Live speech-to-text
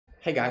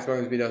Hey guys,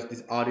 welcome to this video.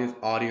 This Audius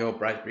audio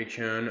price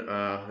prediction.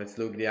 Let's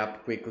look it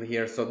up quickly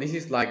here. So this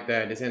is like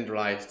the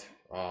decentralized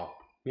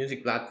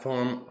music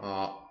platform.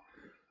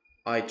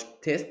 I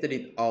tested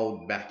it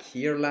out back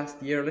here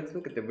last year. Let's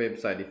look at the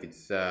website if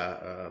it's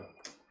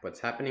what's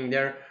happening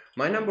there.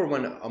 My number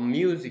one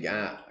music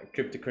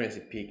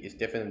cryptocurrency pick is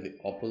definitely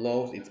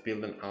Audius. It's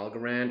built on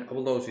Algorand.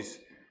 Audius is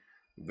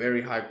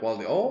very high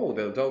quality. Oh,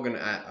 the token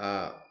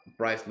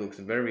price looks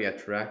very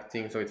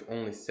attracting. So it's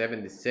only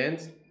 70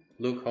 cents.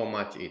 Look how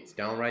much it's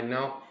down right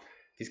now.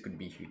 This could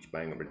be a huge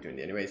buying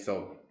opportunity anyway.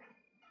 So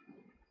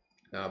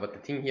but the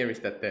thing here is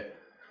that the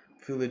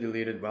fully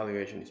diluted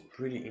valuation is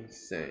pretty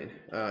insane.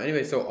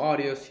 Anyway, so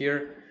Audius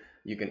here,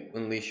 you can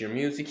unleash your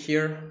music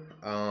here.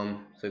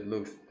 So it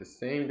looks the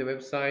same, the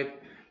website.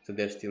 So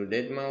there's still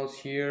dead mouse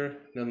here.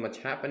 Not much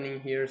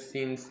happening here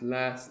since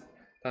last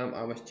time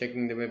I was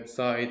checking the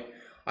website.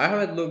 I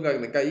haven't looked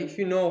like if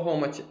you know how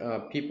much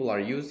people are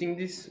using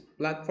this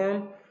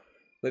platform,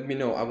 let me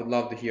know. I would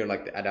love to hear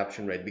like the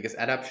adoption rate, because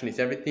adoption is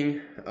everything.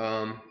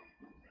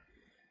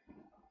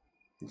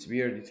 It's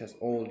weird, it has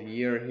all the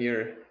year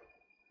here.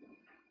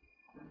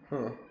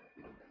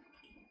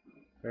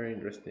 Very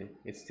interesting.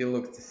 It still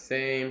looks the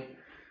same.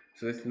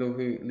 So let's look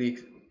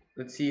leaks.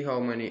 Let's see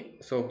how many.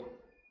 So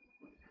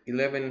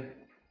 11k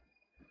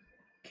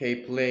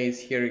plays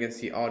here. You can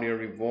see audio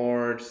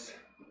rewards.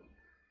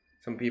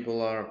 Some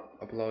people are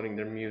uploading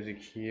their music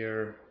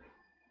here.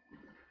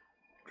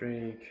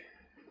 Drake.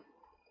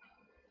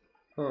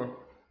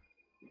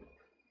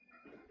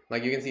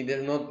 Like you can see,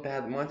 there's not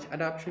that much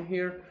adoption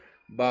here,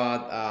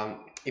 but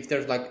if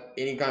there's like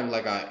any kind of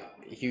like a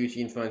huge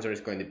influencer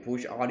is going to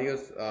push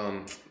Audius,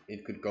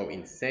 it could go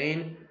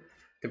insane.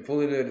 The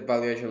fully loaded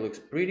valuation looks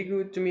pretty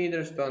good to me.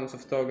 There's tons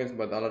of tokens,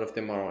 but a lot of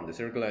them are on the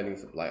circulating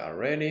supply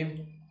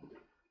already.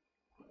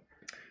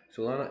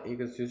 Solana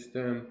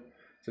ecosystem.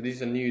 So this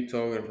is a new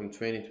token from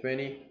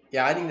 2020.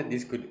 Yeah, I think that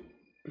this could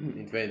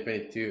in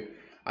 2022.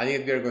 I think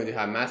that we are going to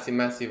have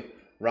massive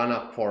run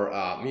up for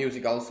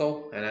music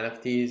also, and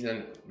NFTs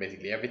and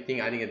basically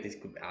everything. I think that this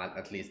could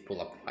at least pull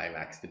up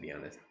 5x, to be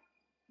honest.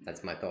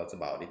 That's my thoughts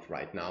about it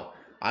right now.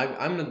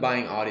 I'm not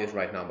buying Audius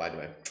right now, by the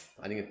way.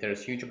 I think that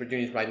there's huge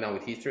opportunities right now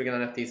with historical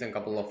NFTs and a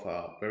couple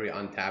of very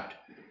untapped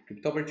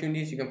crypto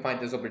opportunities. You can find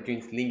those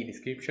opportunities, link in the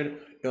description.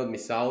 Don't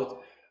miss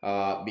out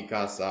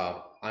because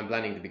I'm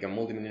planning to become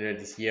multimillionaire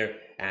this year,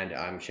 and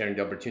I'm sharing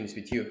the opportunities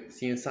with you.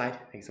 See you inside.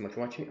 Thanks so much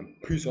for watching, and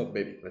peace out,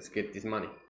 baby. Let's get this money.